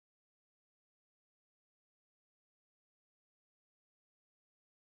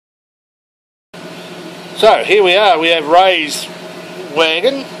So here we are, we have Ray's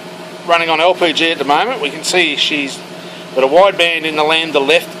Wagon running on LPG at the moment. We can see she's got a wide band in the land, the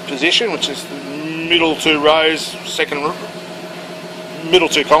left position, which is the middle two rows, middle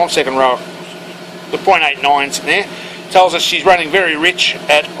two columns, second row. The 0.89's in there. Tells us she's running very rich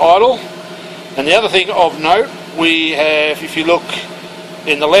at idle. And the other thing of note, we have, if you look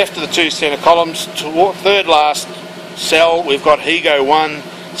in the left of the two centre columns, third last cell, we've got Higo 1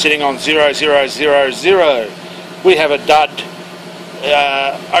 sitting on 0000. We have a dud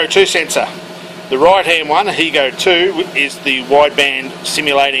O2 sensor. The right hand one, Higo 2, is the wide band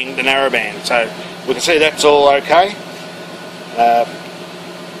simulating the narrow band. So we can see that's all okay.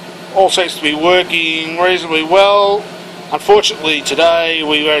 All seems to be working reasonably well. Unfortunately today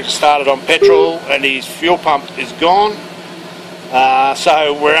we started on petrol and his fuel pump is gone.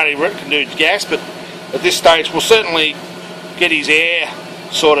 So we're only can do gas, but at this stage we'll certainly get his air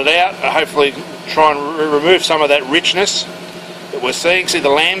sorted out, hopefully try and remove some of that richness that we're seeing. See the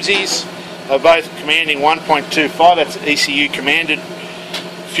Lamseys are both commanding 1.25, that's ECU commanded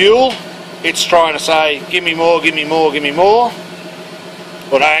fuel. It's trying to say give me more, give me more, give me more.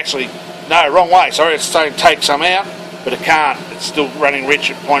 Well no, actually, no, wrong way, sorry, it's saying take some out, but it can't, it's still running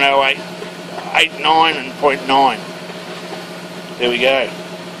rich at 0.0889 and 0.9. There we go.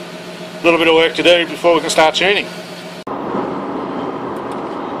 A little bit of work to do before we can start tuning.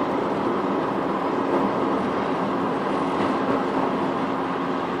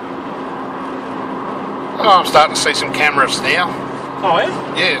 Oh, I'm starting to see some cameras now. Oh,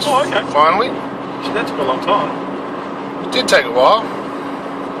 yeah? Yes. Oh, okay. Finally. That took a long time. It did take a while.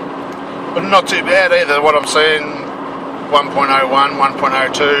 But not too bad either. What I'm seeing, 1.01,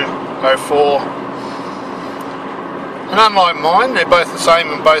 1.02, 04. And unlike mine, they're both the same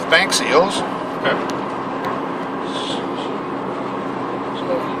in both banks of yours. Okay.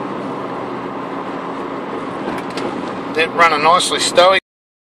 They're running nicely stoic.